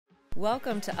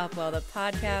Welcome to Upwell, the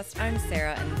podcast. I'm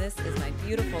Sarah, and this is my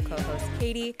beautiful co-host,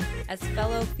 Katie. As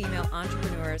fellow female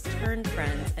entrepreneurs turned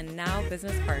friends and now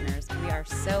business partners, we are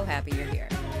so happy you're here.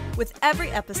 With every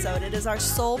episode, it is our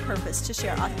sole purpose to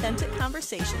share authentic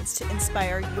conversations to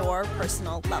inspire your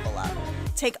personal level up.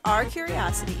 Take our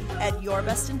curiosity, add your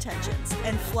best intentions,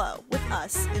 and flow with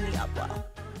us in the Upwell.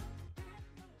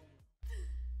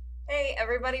 Hey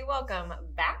everybody, welcome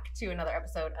back to another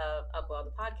episode of Upwell,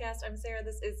 the podcast. I'm Sarah,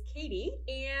 this is Katie,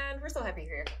 and we're so happy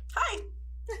you're here. Hi.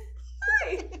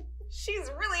 Hi. She's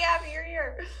really happy you're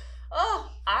here. Oh,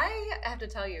 I have to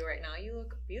tell you right now, you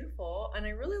look beautiful, and I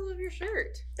really love your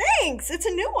shirt. Thanks. It's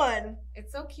a new one.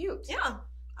 It's so cute. Yeah,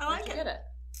 I like it. Where'd you get it?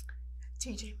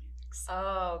 TJ Maxx.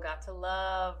 Oh, got to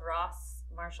love Ross,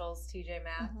 Marshalls, TJ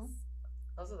Maxx. Mhm.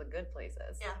 Those are the good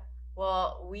places. Yeah.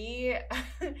 Well, we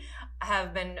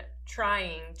have been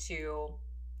trying to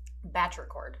batch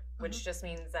record, which just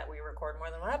means that we record more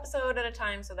than one episode at a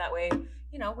time, so that way,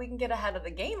 you know, we can get ahead of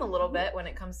the game a little bit when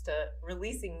it comes to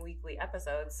releasing weekly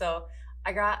episodes. So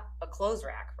I got a clothes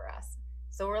rack for us.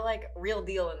 So we're like real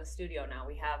deal in the studio now.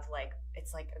 We have like,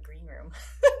 it's like a green room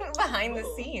behind the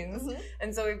scenes. Mhm.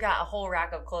 And so we've got a whole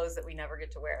rack of clothes that we never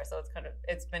get to wear. So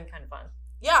it's been kind of fun.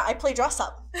 Yeah, I play dress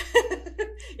up.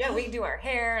 Yeah, we do our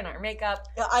hair and our makeup.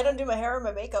 Yeah, I don't do my hair or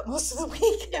my makeup most of the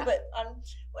week, Yeah. but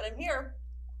when I'm here,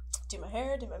 do my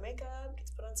hair, do my makeup, get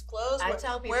to put on some clothes,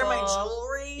 wear my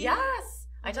jewelry. Yes.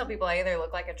 I tell people I either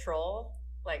look like a troll,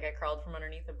 like I crawled from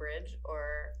underneath a bridge,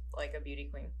 or like a beauty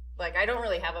queen. Like I don't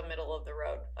really have a middle of the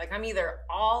road. Like I'm either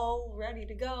all ready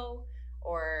to go,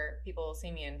 or people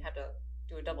see me and have to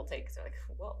do a double take. So they're like,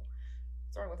 whoa,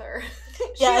 what's wrong with her?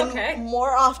 Yeah, She okay? and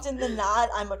more often than not,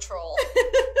 I'm a troll.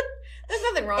 There's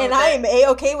nothing wrong And with I it. am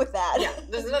A-okay with that. Yeah,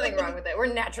 there's nothing wrong with it.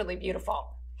 We're naturally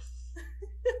beautiful.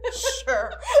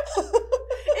 Sure.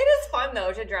 It is fun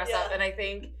though to dress up, Yeah. and I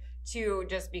think too,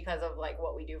 just because of like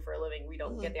what we do for a living, we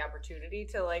don't get the opportunity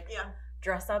to like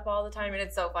dress up all the time. And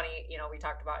it's so funny, you know, we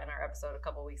talked about in our episode a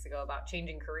couple weeks ago about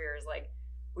changing careers. Like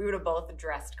we would have both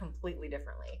dressed completely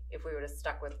differently if we would have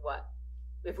stuck with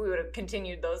if we would have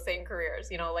continued those same careers.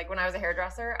 You know, like when I was a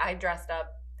hairdresser, I dressed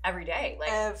up every day.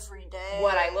 Like Every day.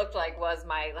 what I looked like was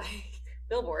my like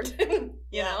billboard,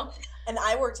 you know? And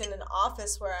I worked in an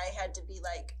office where I had to be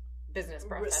like Business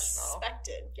professional.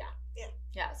 respected.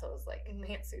 Yeah, so it was like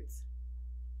pantsuits.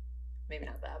 Maybe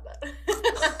not that, but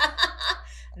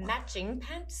matching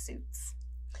pantsuits.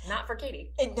 Not for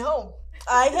Katie. And no,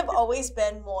 I have always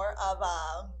been more of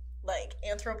a like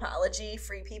anthropology,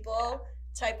 free people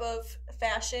type of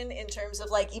fashion in terms of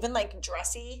like even like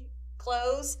dressy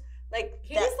clothes. Like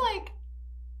Katie's like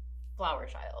flower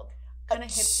child. Kind of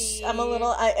hippie. I'm a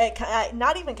little, I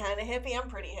not even kind of hippie. I'm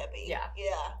pretty hippie. Yeah.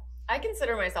 Yeah. I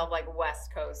consider myself like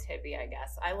West Coast hippie, I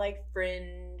guess. I like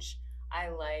fringe. I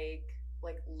like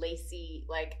lacy,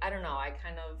 like, I don't know.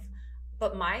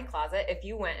 But my closet, if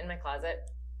you went in my closet,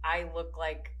 I look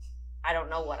like, I don't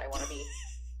know what I want to be.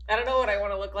 I don't know what I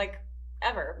want to look like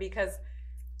ever, because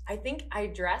I think I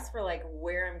dress for like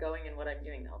where I'm going and what I'm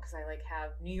doing though. Cause I like have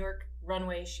New York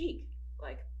runway chic,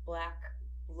 like black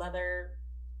leather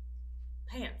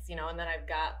pants, you know, and then I've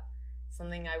got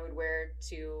something I would wear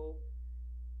to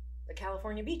the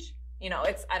California beach. You know,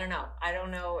 I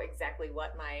don't know exactly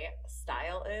what my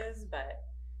style is, but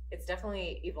it's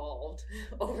definitely evolved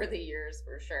over the years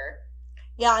for sure.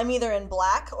 Yeah, I'm either in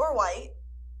black or white,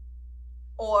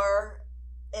 or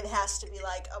it has to be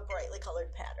like a brightly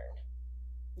colored pattern.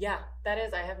 Yeah, that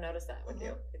is, I have noticed that with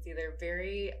you. It's either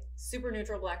very super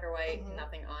neutral black or white,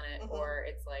 nothing on it, or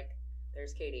it's like,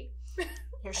 there's Katie.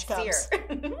 Here she I comes. see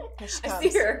her. Here she I comes.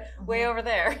 see her way over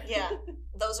there. Yeah,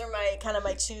 those are my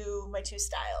two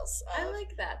styles. I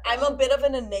like that. I'm a bit of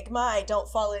an enigma. I don't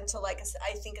fall into like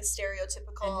I think a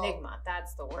stereotypical enigma.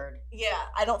 That's the word. Yeah,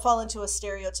 I don't fall into a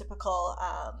stereotypical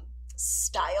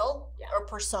style or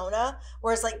persona.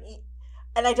 Whereas like,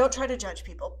 and I don't try to judge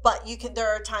people, but there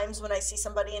are times when I see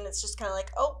somebody and it's just kind of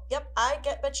like, oh, yep, I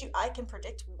can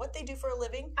predict what they do for a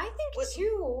living. I think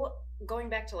too, going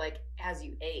back to like as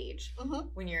you age,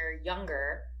 when you're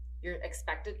younger, you're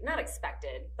not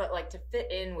expected, but like to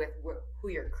fit in with who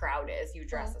your crowd is, you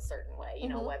dress a certain way, you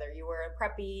know, whether you were a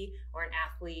preppy or an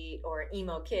athlete or an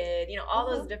emo kid, you know, all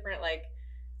those different like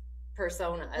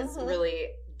personas really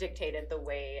dictated the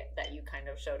way that you kind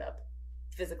of showed up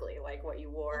physically, like what you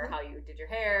wore, how you did your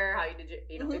hair, how you did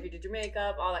you know, if you did your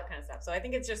makeup, all that kind of stuff. So I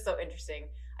think it's just so interesting.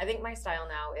 I think my style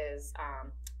now is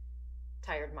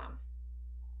tired mom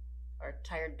or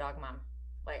tired dog mom.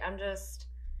 Like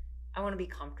I want to be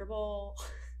comfortable.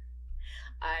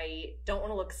 I don't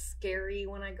want to look scary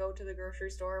when I go to the grocery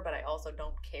store, but I also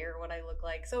don't care what I look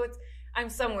like. So I'm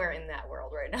somewhere in that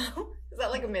world right now. Is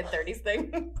that like a mid-30s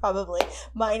thing? Probably.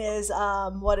 Mine is,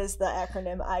 what is the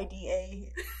acronym?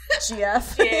 IDAGF.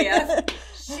 GAF.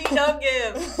 She don't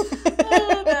give.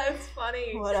 Oh, that's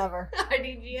funny. Whatever.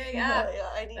 IDGAF. Yeah,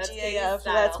 IDGAF.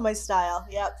 That's my style.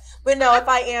 Yep. But no, if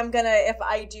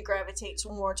I do gravitate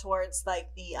more towards like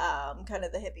the kind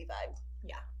of the hippie vibe.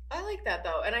 Yeah. I like that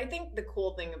though. And I think the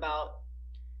cool thing about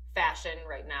fashion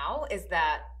right now is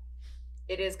that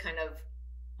it is kind of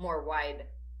more wide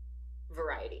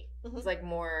variety. Mm-hmm. It's like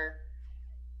more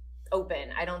open.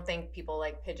 I don't think people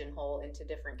like pigeonhole into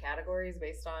different categories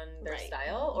based on their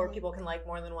style, or people can like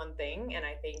more than one thing. And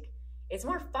I think it's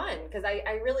more fun because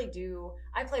I really do.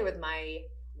 I play with my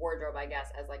wardrobe, I guess,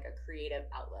 as like a creative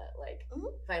outlet. Like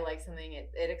if I like something,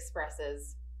 it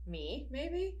expresses me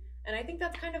maybe. And I think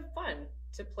that's kind of fun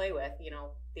to play with, you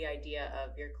know, the idea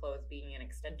of your clothes being an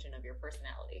extension of your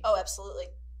personality. Oh, absolutely.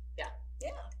 Yeah. Yeah.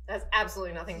 That's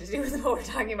absolutely nothing to do with what we're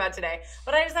talking about today.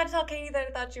 But I just had to tell Katie that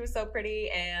I thought she was so pretty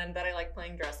and that I like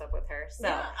playing dress up with her. So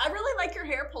yeah, I really like your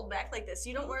hair pulled back like this.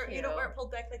 You don't wear it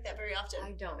pulled back like that very often.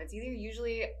 I don't. It's either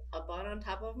usually up on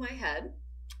top of my head,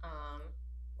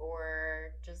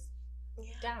 or just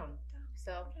down.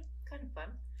 So kind of fun.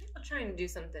 I'm trying to do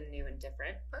something new and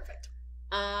different. Perfect.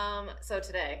 So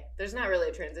today, there's not really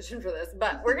a transition for this,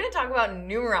 but we're going to talk about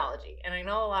numerology. And I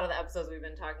know a lot of the episodes we've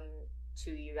been talking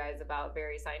to you guys about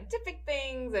very scientific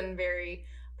things and very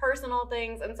personal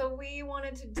things. And so we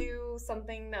wanted to do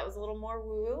something that was a little more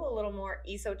woo, a little more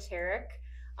esoteric,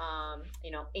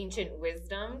 ancient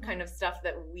wisdom kind of stuff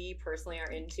that we personally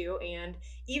are into. And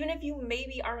even if you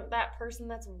maybe aren't that person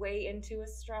that's way into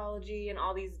astrology and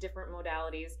all these different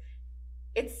modalities,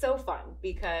 it's so fun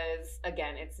because,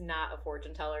 again, it's not a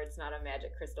fortune teller, it's not a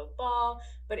magic crystal ball,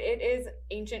 but it is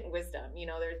ancient wisdom. You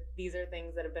know, these are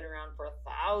things that have been around for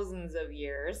thousands of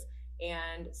years,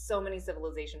 and so many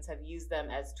civilizations have used them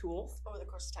as tools over the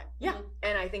course of time. Yeah,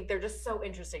 and I think they're just so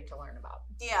interesting to learn about.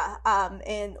 Yeah,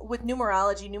 and with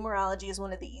numerology is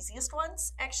one of the easiest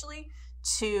ones, actually,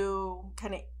 to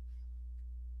kind of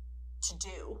to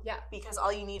do. Yeah. Because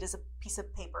all you need is a piece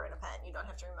of paper and a pen. You don't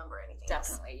have to remember anything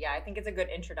Definitely. else. Yeah, I think it's a good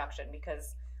introduction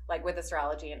because like with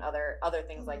astrology and other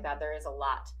things like that, there is a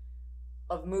lot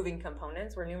of moving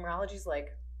components where numerology is like,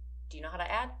 do you know how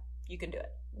to add? You can do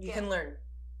it. You can learn.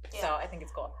 Yeah. So I think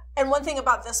it's cool. And one thing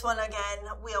about this one, again,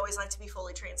 we always like to be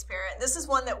fully transparent. This is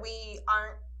one that we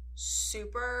aren't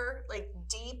super like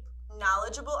deep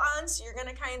knowledgeable on, so we're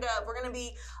gonna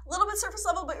be a little bit surface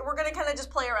level, but we're gonna kind of just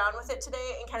play around with it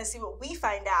today and kind of see what we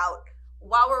find out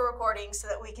while we're recording so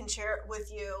that we can share it with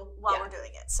you while we're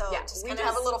doing it. So just kind of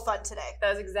have a little fun today. That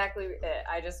was exactly it.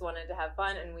 I just wanted to have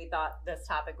fun, and we thought this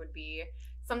topic would be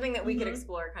something that we could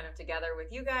explore kind of together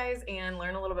with you guys and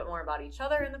learn a little bit more about each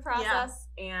other in the process,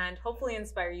 and hopefully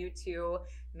inspire you to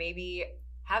maybe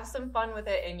have some fun with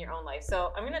it in your own life.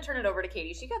 So I'm going to turn it over to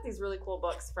Katie. She got these really cool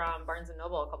books from Barnes &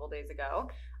 Noble a couple days ago.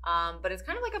 But it's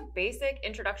kind of like a basic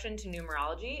introduction to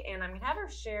numerology. And I'm going to have her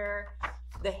share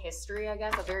the history, I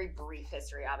guess, a very brief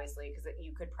history, obviously, because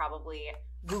you could probably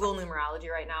Google numerology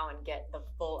right now and get the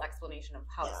full explanation of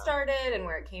how it started and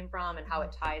where it came from and how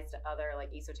it ties to other like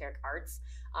esoteric arts.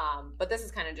 But this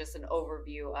is kind of just an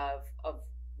overview of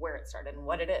where it started and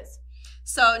what it is.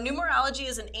 So numerology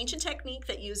is an ancient technique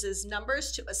that uses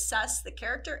numbers to assess the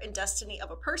character and destiny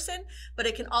of a person, but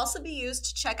it can also be used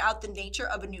to check out the nature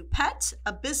of a new pet,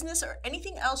 a business, or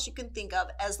anything else you can think of,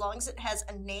 as long as it has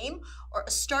a name or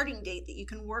a starting date that you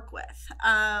can work with.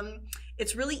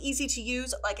 It's really easy to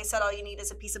use. Like I said, all you need is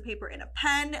a piece of paper and a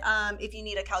pen. If you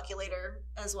need a calculator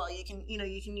as well, you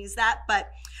can use that.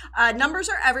 But numbers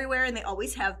are everywhere, and they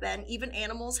always have been. Even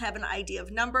animals have an idea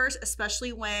of numbers,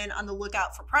 especially when on the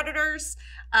lookout for predators,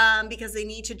 because they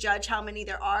need to judge how many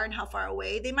there are and how far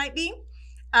away they might be.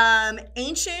 The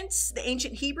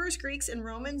ancient Hebrews, Greeks, and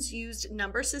Romans used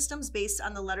number systems based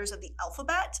on the letters of the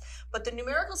alphabet, but the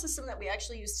numerical system that we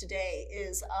actually use today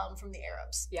is from the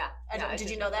Arabs. Yeah. Did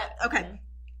you know that? Okay.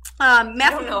 I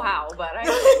don't know how, but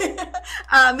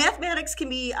mathematics can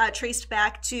be traced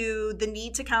back to the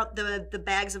need to count the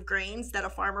bags of grains that a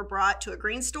farmer brought to a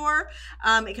grain store.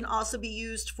 It can also be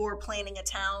used for planning a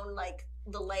town, like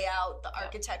the layout, the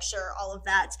architecture, all of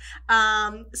that.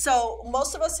 So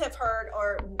most of us have heard,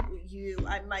 or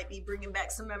I might be bringing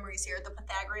back some memories here, the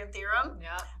Pythagorean theorem.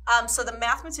 Yeah. So the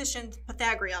mathematician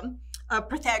Pythagoras.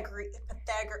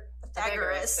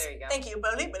 There you go. Thank you,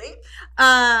 Bodhi.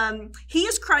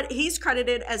 He's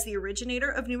credited as the originator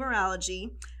of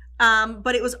numerology,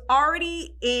 but it was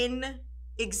already in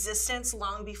existence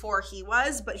long before he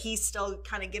was, but he's still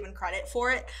kind of given credit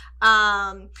for it.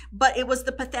 But it was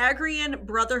the Pythagorean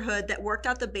brotherhood that worked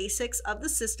out the basics of the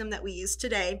system that we use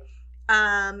today.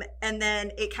 And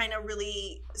then it kind of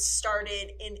really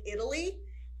started in Italy.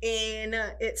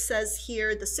 It says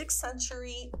here the 6th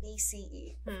century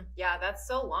BCE. Yeah, that's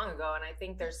so long ago. And I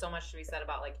think there's so much to be said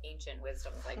about like ancient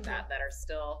wisdoms like that are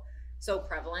still so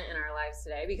prevalent in our lives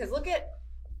today. Because look at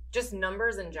just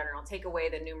numbers in general. Take away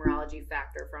the numerology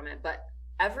factor from it. But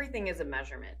everything is a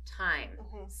measurement. Time,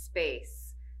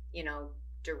 space,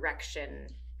 direction.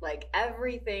 Like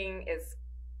everything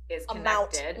is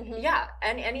connected. Yeah.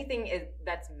 And anything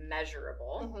that's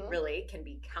measurable really can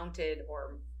be counted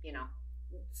or,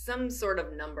 some sort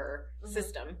of number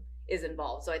system is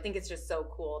involved. So I think it's just so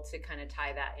cool to kind of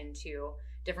tie that into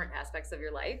different aspects of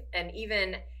your life. And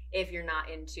even if you're not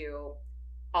into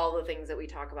all the things that we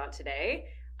talk about today,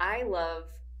 I love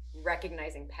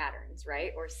recognizing patterns,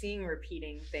 right? Or seeing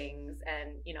repeating things.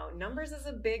 And, numbers is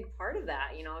a big part of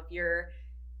that. If you're,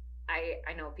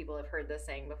 I know people have heard this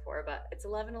saying before, but it's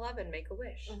 11:11, make a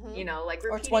wish. Like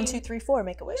repeating. Or it's 1, 2, 3, 4,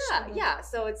 make a wish. Yeah, yeah.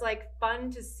 So it's like fun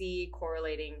to see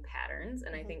correlating patterns,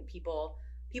 and I think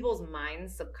people's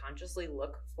minds subconsciously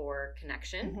look for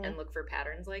connection and look for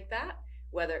patterns like that.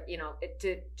 Whether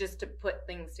to put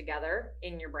things together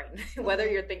in your brain, whether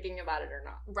you're thinking about it or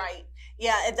not. Right.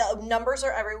 Yeah. The numbers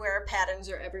are everywhere. Patterns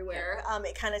are everywhere.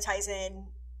 It kind of ties in.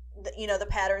 The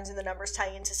patterns and the numbers tie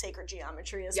into sacred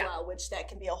geometry as well, which that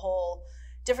can be a whole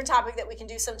different topic that we can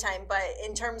do sometime. But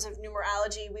in terms of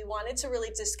numerology, we wanted to really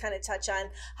just kind of touch on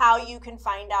how you can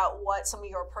find out what some of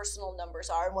your personal numbers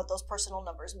are and what those personal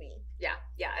numbers mean. Yeah.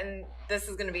 And this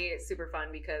is going to be super fun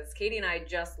because Katie and I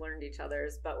just learned each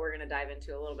other's, but we're going to dive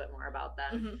into a little bit more about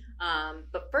them.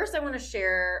 But first I want to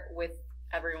share with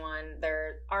everyone,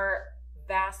 there are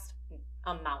vast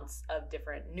amounts of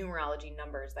different numerology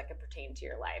numbers that could pertain to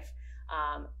your life.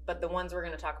 But the ones we're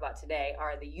going to talk about today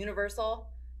are the universal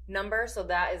number. So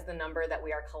that is the number that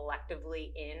we are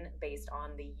collectively in based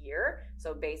on the year.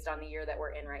 So based on the year that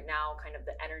we're in right now, kind of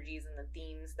the energies and the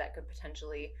themes that could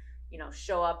potentially,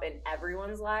 show up in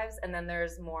everyone's lives. And then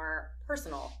there's more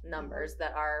personal numbers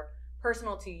that are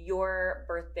personal to your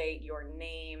birth date, your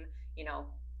name.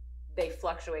 They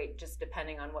fluctuate just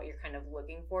depending on what you're kind of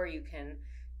looking for.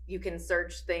 You can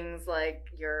search things like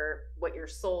what your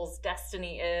soul's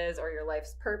destiny is, or your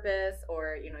life's purpose,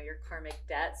 or your karmic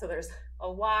debt. So there's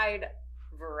a wide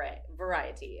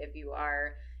variety if you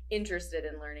are interested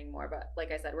in learning more. But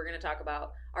like I said, we're going to talk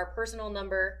about our personal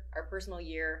number, our personal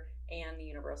year, and the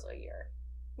universal year.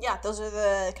 Yeah, those are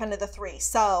the kind of the three.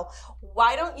 So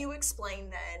why don't you explain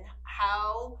then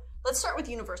how? Let's start with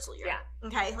universal year. Yeah.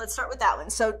 Okay, let's start with that one.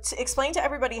 So to explain to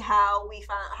everybody how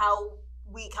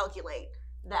we calculate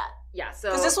that. Yeah, so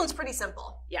because this one's pretty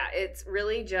simple. Yeah, it's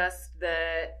really just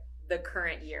the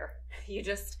current year. You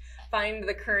just find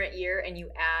the current year and you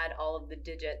add all of the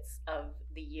digits of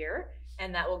the year,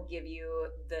 and that will give you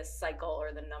the cycle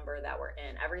or the number that we're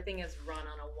in. Everything is run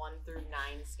on a 1 through 9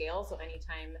 scale, so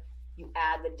anytime you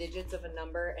add the digits of a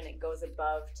number and it goes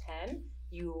above 10,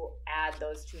 you add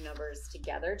those two numbers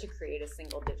together to create a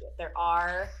single digit. There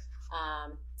are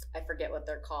I forget what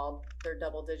they're called. They're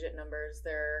double digit numbers.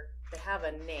 They have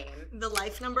a name. The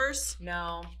life numbers?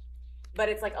 No. But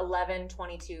it's like 11,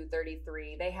 22,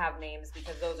 33. They have names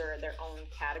because those are their own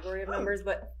category of numbers.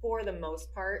 But for the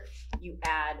most part, you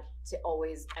add to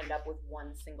always end up with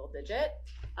one single digit.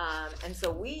 And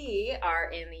so we are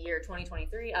in the year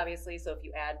 2023, obviously. So if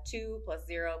you add 2 plus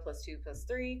 0 plus 2 plus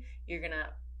 3, you're going to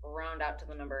round out to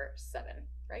the number 7,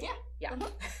 right? Yeah.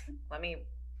 Let me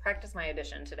practice my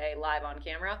addition today live on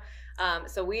camera.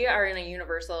 So we are in a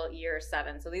universal year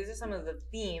 7. So these are some of the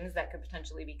themes that could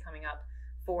potentially be coming up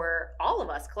for all of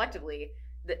us collectively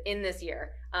in this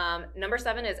year. Number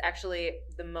 7 is actually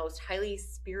the most highly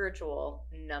spiritual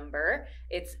number.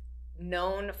 It's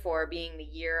known for being the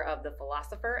year of the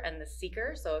philosopher and the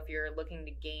seeker. So if you're looking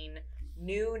to gain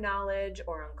new knowledge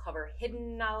or uncover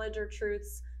hidden knowledge or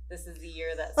truths, this is the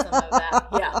year that some of that,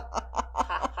 yeah.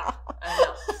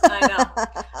 I know.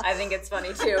 I think it's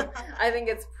funny too. I think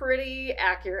it's pretty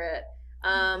accurate.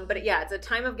 But yeah, it's a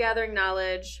time of gathering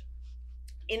knowledge.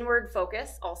 Inward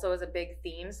focus also is a big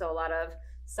theme. So a lot of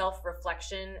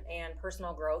self-reflection and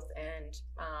personal growth and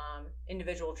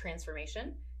individual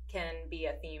transformation can be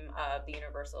a theme of the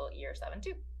universal year 7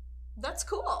 too. That's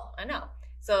cool. I know.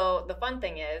 So the fun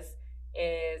thing is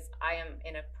I am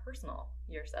in a personal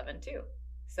year 7 too.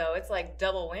 So it's like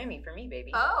double whammy for me,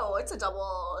 baby. Oh, it's a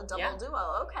double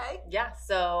duo. Okay. Yeah.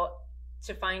 So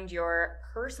to find your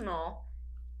personal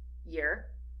year,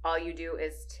 all you do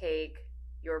is take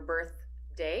your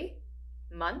birthday,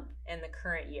 month, and the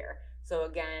current year. So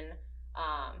again,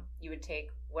 you would take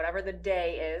whatever the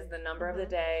day is, the number of the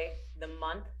day, the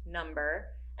month number,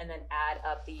 and then add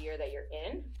up the year that you're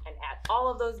in and add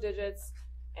all of those digits,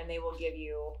 and they will give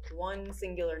you one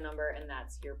singular number, and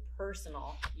that's your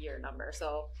personal year number.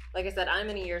 So like I said, I'm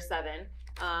in a year 7.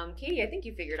 Katie, I think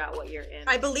you figured out what you're in.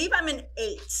 I believe I'm an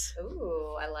 8.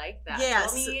 Ooh, I like that.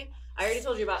 Yes. Tell me, I already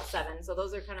told you about 7, so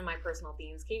those are kind of my personal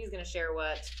themes. Katie's going to share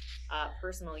what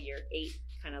personal year 8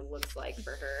 kind of looks like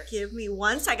for her. Give me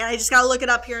 1 second. I just got to look it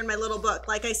up here in my little book.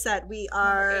 Like I said, we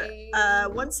are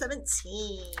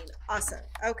 117. Awesome.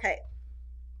 Okay.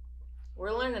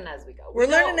 We're learning as we go. We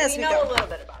know a little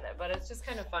bit about it, but it's just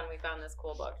kind of fun. We found this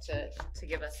cool book to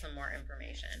give us some more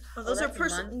information. Oh, those are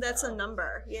that's a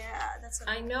number. Yeah, that's a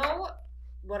number. I know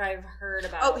what I've heard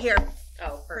about. Oh, here.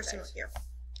 Oh, perfect. Personal here.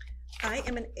 I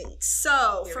am an 8.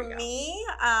 So Here for me,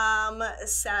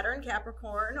 Saturn,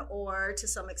 Capricorn, or to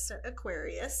some extent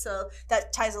Aquarius. So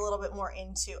that ties a little bit more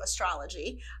into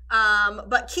astrology.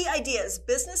 But key ideas,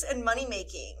 business and money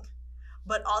making,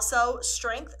 but also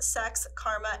strength, sex,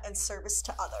 karma, and service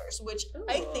to others, which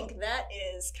I think that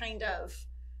is kind of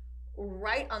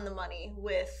right on the money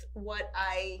with what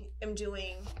I am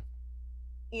doing,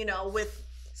 you know, with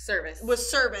service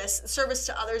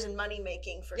to others and money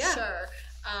making for sure.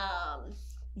 I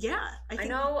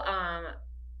know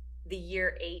the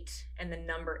year 8 and the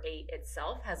number 8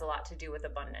 itself has a lot to do with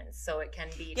abundance. So it can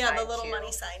be tied the little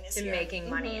money sign is to here. Making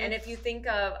money. And if you think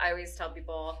of, I always tell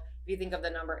people, if you think of the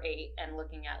number 8 and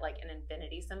looking at like an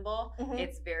infinity symbol,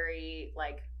 it's very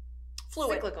like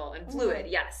fluid. Cyclical and fluid.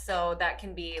 Yes. So that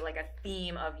can be like a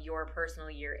theme of your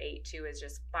personal year 8 too, is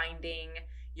just finding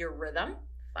your rhythm,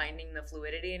 finding the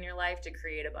fluidity in your life to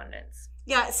create abundance.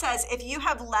 Yeah, it says, if you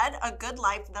have led a good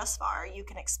life thus far, you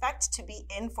can expect to be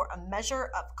in for a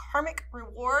measure of karmic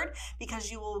reward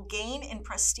because you will gain in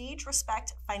prestige,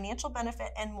 respect, financial benefit,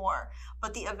 and more.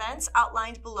 But the events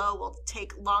outlined below will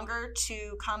take longer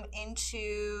to come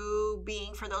into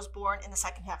being for those born in the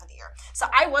second half of the year. So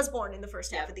I was born in the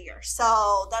first half of the year.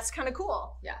 So that's kind of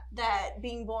cool. Yeah. That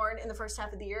being born in the first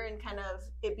half of the year and kind of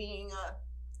it being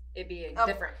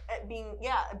different.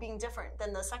 Being different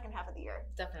than the second half of the year.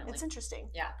 Definitely. It's interesting.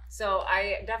 Yeah. So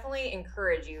I definitely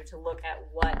encourage you to look at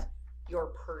what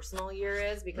your personal year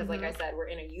is because like I said, we're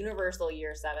in a universal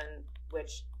year 7,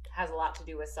 which has a lot to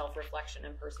do with self-reflection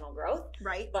and personal growth.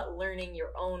 Right. But learning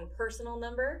your own personal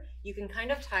number, you can kind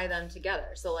of tie them together.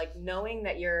 So like knowing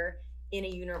that you're in a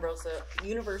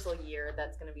universal year,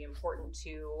 that's going to be important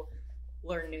to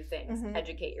learn new things,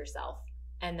 educate yourself.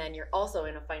 And then you're also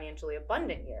in a financially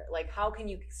abundant year. Like, how can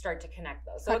you start to connect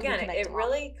those? So again, it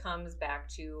really comes back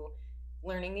to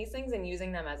learning these things and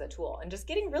using them as a tool and just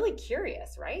getting really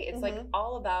curious, right? It's like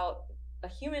all about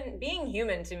being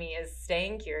human to me is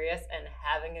staying curious and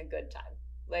having a good time,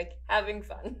 like having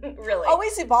fun, really.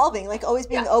 Always evolving, like always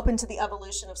being open to the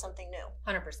evolution of something new.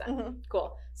 100%.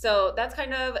 Cool. So that's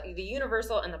kind of the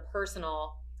universal and the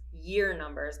personal year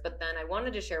numbers, but then I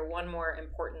wanted to share one more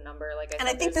important number. And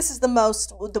I think this is the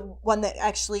one that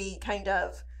actually kind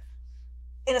of,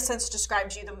 in a sense,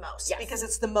 describes you the most because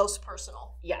it's the most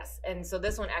personal. Yes, and so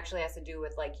this one actually has to do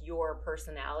with like your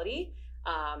personality,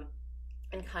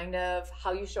 and kind of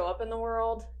how you show up in the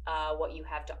world, what you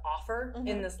have to offer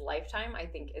in this lifetime. I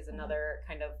think is another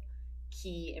kind of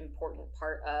key important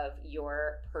part of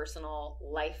your personal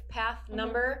life path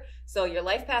number. So your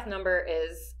life path number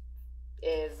is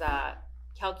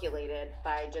calculated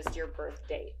by just your birth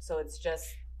date. So it's just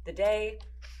the day,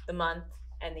 the month,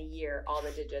 and the year, all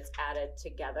the digits added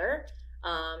together.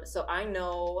 So I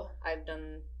know I've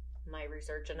done my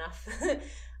research enough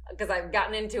because I've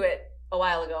gotten into it a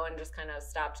while ago and just kind of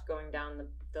stopped going down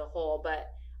the hole.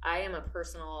 But I am a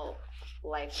personal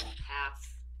life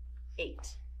path 8.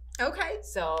 Okay.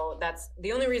 So that's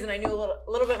the only reason I knew a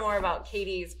little bit more about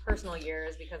Katie's personal year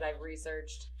is because I've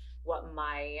researched what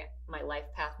my life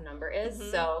path number is.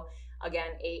 So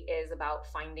again, 8 is about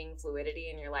finding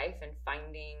fluidity in your life and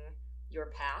finding your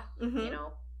path, you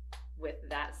know, with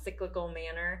that cyclical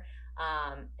manner.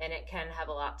 And it can have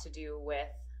a lot to do with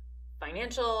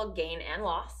financial gain and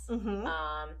loss.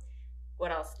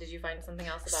 What else? Did you find something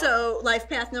else about? So life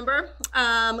path number,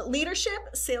 leadership,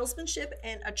 salesmanship,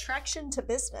 and attraction to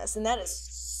business. And that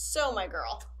is so my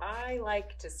girl. I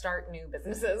like to start new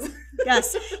businesses.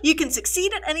 Yes. You can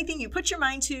succeed at anything you put your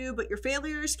mind to, but your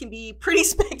failures can be pretty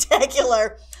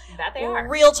spectacular. That they are.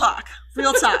 Real talk.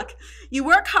 Real talk. You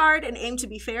work hard and aim to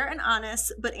be fair and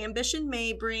honest, but ambition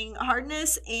may bring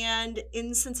hardness and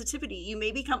insensitivity. You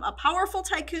may become a powerful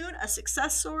tycoon, a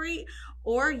success story,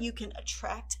 or you can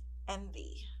attract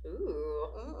envy.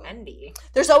 Ooh, envy.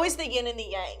 There's always the yin and the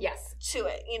yang. Yes. To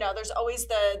it, there's always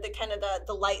the kind of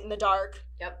the light and the dark.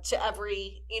 Yep. To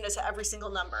every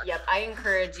single number. Yep. I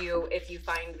encourage you, if you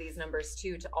find these numbers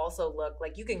too, to also look,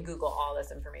 like, you can Google all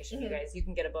this information, you guys. You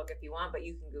can get a book if you want, but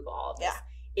you can Google all of this. Yeah.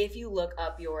 If you look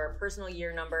up your personal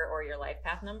year number or your life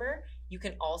path number, you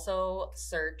can also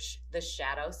search the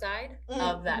shadow side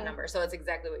of that number. So it's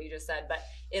exactly what you just said, but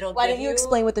it'll Why don't you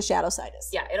explain what the shadow side is?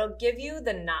 Yeah, it'll give you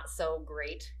the not so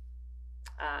great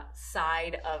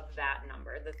side of that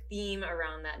number, the theme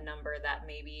around that number that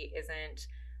maybe isn't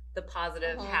the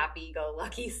positive,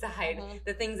 happy-go-lucky side,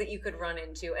 the things that you could run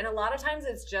into. And a lot of times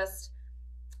it's just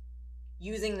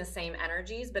using the same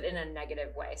energies, but in a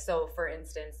negative way. So for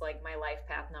instance, like, my life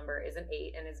path number is an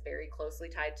 8 and is very closely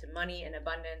tied to money and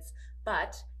abundance.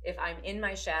 But if I'm in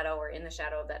my shadow or in the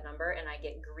shadow of that number and I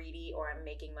get greedy or I'm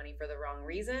making money for the wrong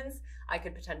reasons, I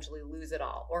could potentially lose it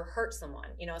all or hurt someone,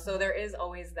 so there is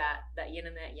always that yin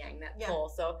and that yang, that pull.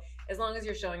 So as long as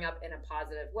you're showing up in a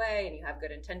positive way and you have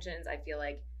good intentions, I feel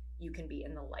like you can be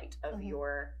in the light of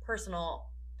your personal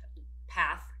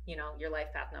path, your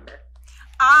life path number.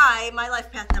 My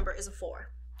life path number is a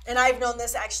 4. And I've known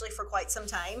this actually for quite some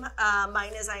time.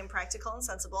 Mine is I am practical and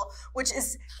sensible,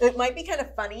 it might be kind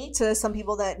of funny to some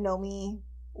people that know me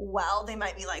well. They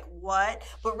might be like, what?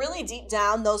 But really deep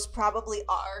down, those probably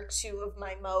are 2 of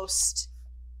my most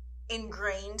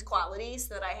ingrained qualities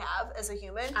that I have as a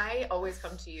human. I always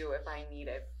come to you if I need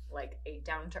a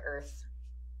down-to-earth,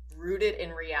 rooted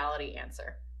in reality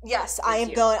answer. Yes, I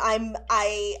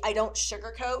don't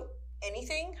sugarcoat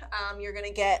anything. You're going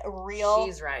to get real.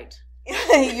 She's right.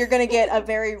 You're going to get a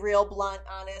very real, blunt,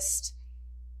 honest,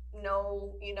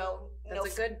 no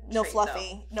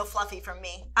fluffy from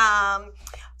me.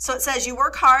 So it says you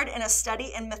work hard in a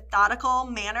steady and methodical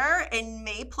manner and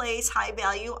may place high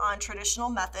value on traditional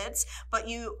methods, but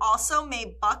you also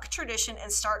may buck tradition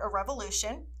and start a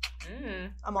revolution.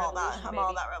 I'm all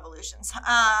about revolutions.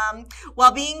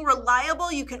 While being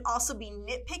reliable, you can also be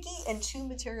nitpicky and too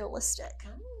materialistic.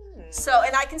 So,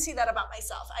 and I can see that about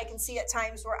myself. I can see at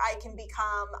times where I can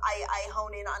become, I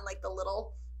hone in on like the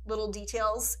little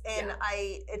details, and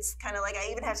it's kind of like I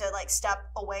even have to like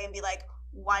step away and be like,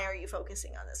 why are you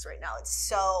focusing on this right now? It's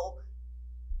so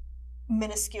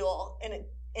minuscule, and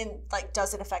like,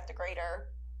 does it affect the greater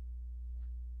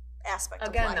aspect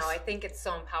of life? Again, though, I think it's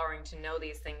so empowering to know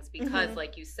these things because,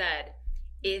 like you said,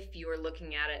 if you are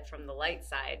looking at it from the light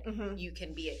side, you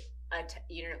can be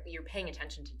you're paying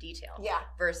attention to detail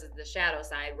versus the shadow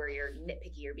side where you're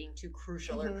nitpicky or being too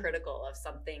crucial or critical of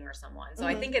something or someone. So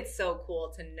I think it's so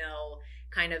cool to know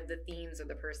kind of the themes or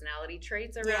the personality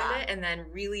traits around it, and then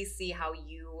really see how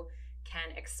you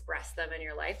can express them in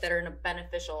your life that are in a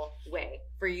beneficial way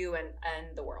for you and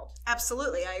the world.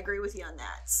 Absolutely. I agree with you on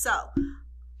that. So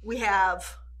we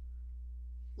have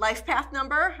life path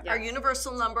number, our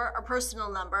universal number, our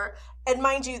personal number. And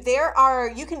mind you,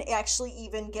 you can actually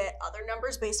even get other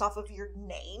numbers based off of your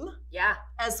name. Yeah.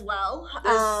 As well.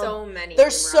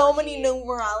 There's so many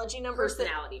numerology numbers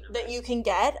that you can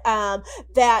get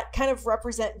that kind of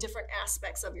represent different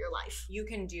aspects of your life. You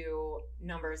can do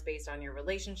numbers based on your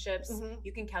relationships.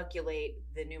 You can calculate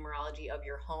the numerology of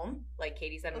your home, like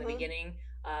Katie said in the beginning,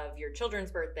 of your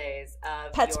children's birthdays,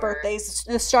 of pets' birthdays,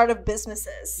 the start of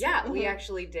businesses. Yeah, we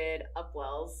actually did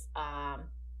Upwell's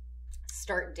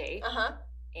start date.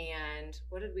 And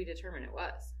what did we determine it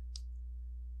was?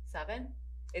 7?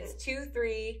 It's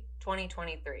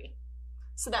 2/3/2023.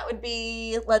 So that would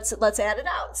be, let's add it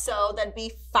out. So that'd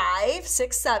be 5,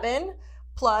 6, 7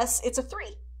 plus it's a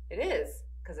 3. It is,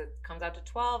 because it comes out to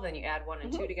 12, then you add 1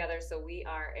 and 2 together. So we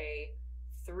are a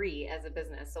 3 as a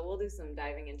business. So we'll do some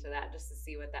diving into that just to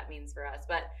see what that means for us.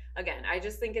 But again, I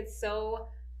just think it's so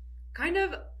kind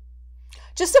of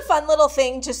just a fun little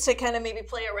thing just to kind of maybe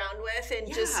play around with,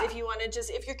 and just if you want to,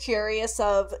 if you're curious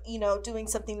of, doing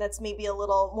something that's maybe a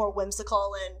little more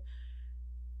whimsical and,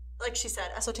 like she said,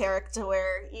 esoteric, to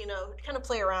where, kind of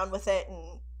play around with it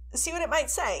and see what it might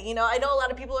say. I know a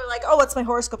lot of people are like, oh, what's my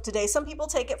horoscope today? Some people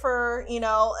take it for,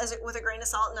 with a grain of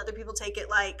salt, and other people take it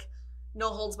like no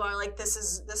holds bar, like this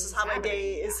is how my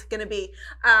day is gonna be.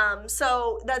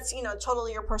 So that's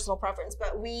totally your personal preference,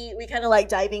 but we kind of like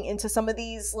diving into some of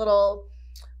these little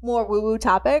more woo-woo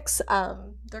topics.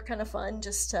 They're kind of fun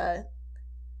just to,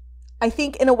 I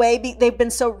think, in a way, they've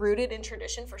been so rooted in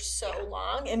tradition for so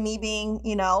long, and me being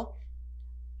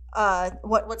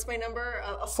what's my number?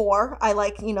 A 4. I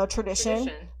like,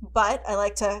 tradition, but I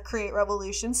like to create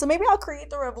revolution. So maybe I'll create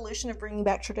the revolution of bringing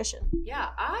back tradition. Yeah,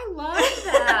 I love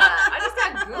that. I just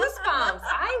got goosebumps.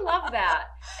 I love that.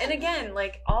 And again,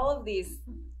 like all of these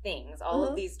things, all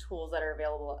of these tools that are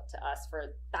available to us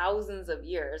for thousands of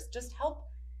years, just help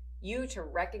you to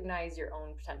recognize your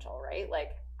own potential, right?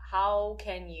 Like, how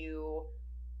can you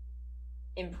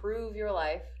improve your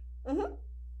life,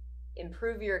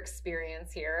 improve your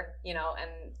experience here, you know?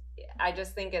 And I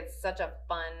just think it's such a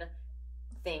fun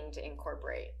thing to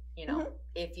incorporate, you know,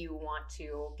 if you want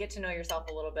to get to know yourself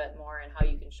a little bit more and how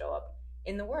you can show up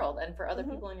in the world and for other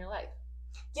people in your life.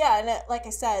 Yeah, and like I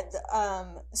said,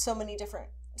 so many different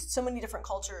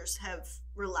cultures have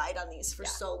relied on these for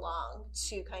so long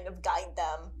to kind of guide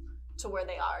them to where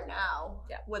they are now.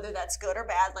 Yeah. Whether that's good or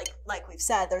bad, like we've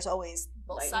said, there's always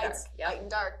both sides, light and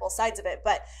dark, both sides of it.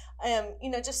 But you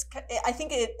know, just I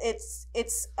think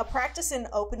it's a practice in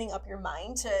opening up your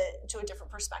mind to a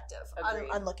different perspective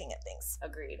on looking at things.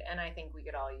 Agreed. And I think we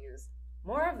could all use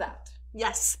more of that.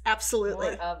 Yes, absolutely.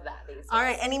 More of that these days. All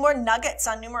right. Any more nuggets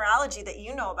on numerology that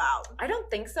you know about? I don't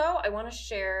think so. I want to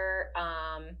share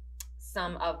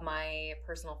some of my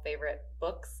personal favorite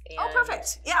books. And,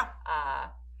 perfect. Yeah.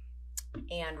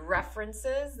 And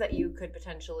references that you could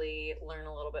potentially learn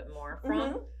a little bit more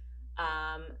from.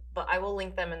 But I will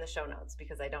link them in the show notes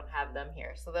because I don't have them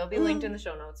here. So they'll be linked in the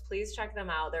show notes. Please check them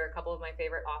out. They're a couple of my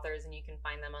favorite authors, and you can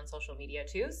find them on social media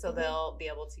too. So they'll be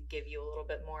able to give you a little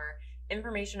bit more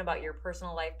information about your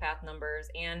personal life path numbers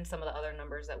and some of the other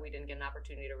numbers that we didn't get an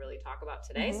opportunity to really talk about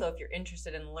today. So if you're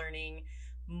interested in learning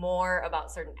more about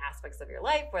certain aspects of your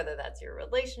life, whether that's your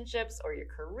relationships or your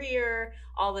career,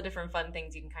 all the different fun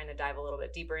things, you can kind of dive a little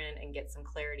bit deeper in and get some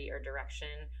clarity or direction,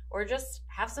 or just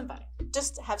have some fun.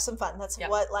 Just have some fun. That's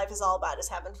what life is all about, is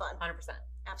having fun. 100%.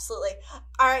 Absolutely.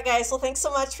 All right, guys. Well, thanks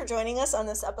so much for joining us on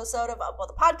this episode of Upwell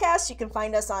the Podcast. You can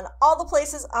find us on all the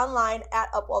places online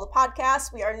at Upwell the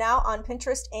Podcast. We are now on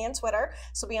Pinterest and Twitter,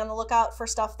 so be on the lookout for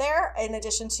stuff there, in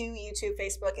addition to YouTube,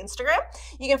 Facebook, Instagram.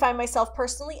 You can find myself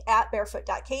personally at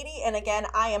barefoot.katie, and again,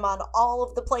 I am on all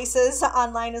of the places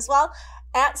online as well,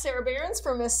 at Sarah Behrens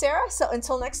for Miss Sarah. So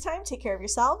until next time, take care of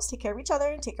yourselves, take care of each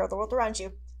other, and take care of the world around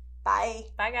you. Bye.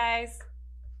 Bye,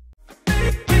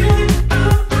 guys.